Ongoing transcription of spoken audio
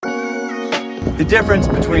the difference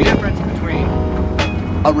between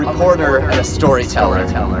a reporter and a storyteller,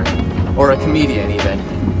 or a comedian even,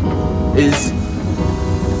 is,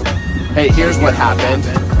 hey, here's what happened.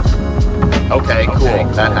 Okay, cool,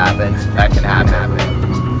 that happened, that can happen.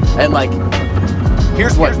 And like,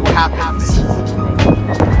 here's what happens.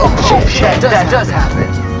 Oh shit, that does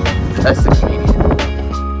happen. That's the comedian.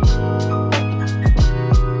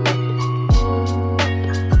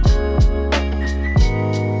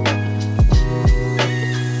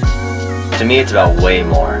 To me, it's about way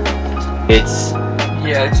more. It's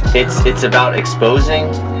about exposing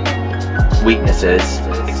weaknesses,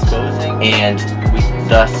 and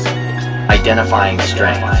thus identifying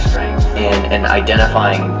strength, and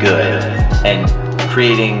identifying good, and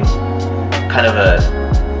creating kind of a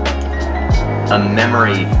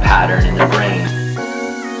memory pattern in the brain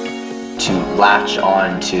to latch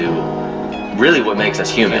on to really what makes us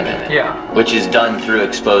human, which is done through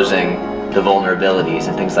exposing the vulnerabilities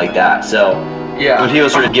and things like that. So when people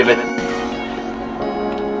sort of give it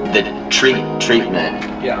the treatment,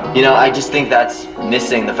 you know, I just think that's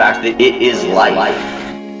missing the fact that it is life.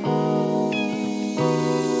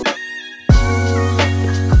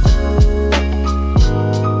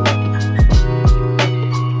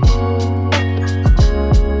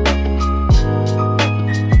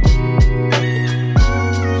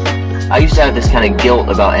 I used to have this kind of guilt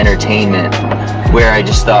about entertainment, where I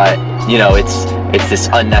just thought, you know, it's this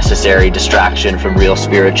unnecessary distraction from real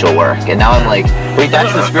spiritual work. And now I'm like, wait,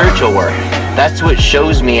 that's the spiritual work. That's what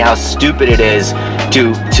shows me how stupid it is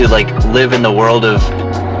to like live in the world of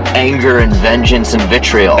anger and vengeance and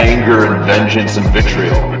vitriol.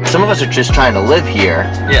 Some of us are just trying to live here.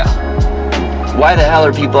 Why the hell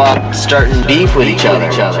are people out starting beef with each other?